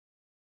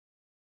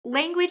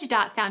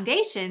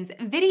Language.Foundation's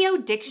Video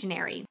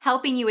Dictionary,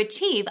 helping you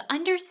achieve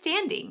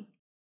understanding.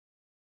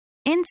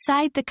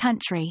 Inside the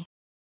country.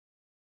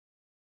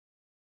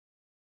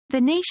 The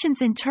nation's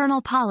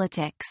internal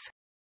politics.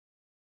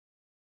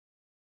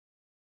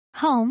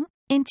 Home,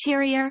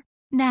 interior,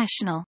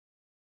 national.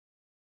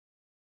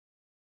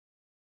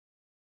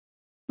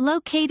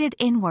 Located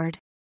inward.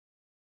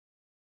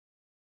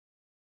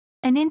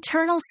 An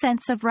internal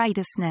sense of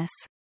righteousness.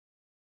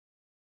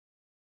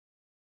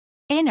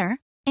 Inner,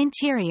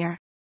 interior.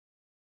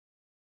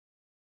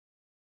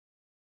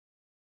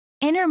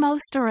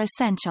 Innermost or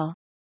essential.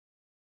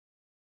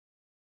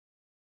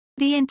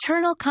 The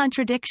internal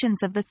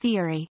contradictions of the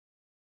theory.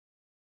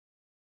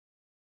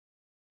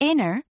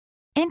 Inner,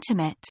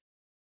 intimate.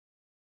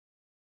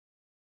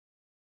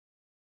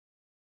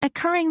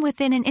 Occurring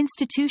within an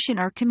institution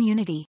or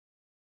community.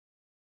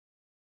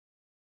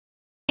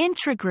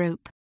 Intragroup.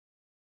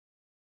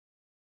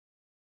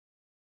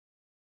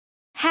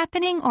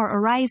 Happening or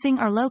arising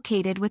or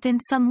located within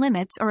some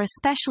limits or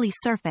especially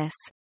surface.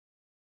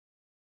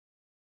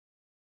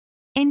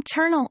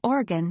 Internal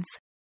organs.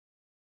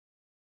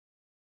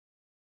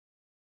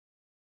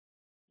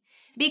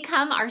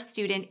 Become our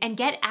student and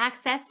get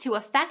access to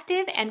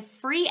effective and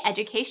free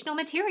educational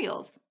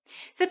materials.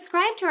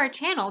 Subscribe to our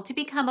channel to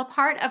become a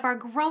part of our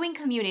growing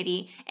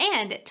community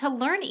and to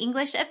learn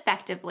English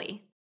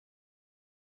effectively.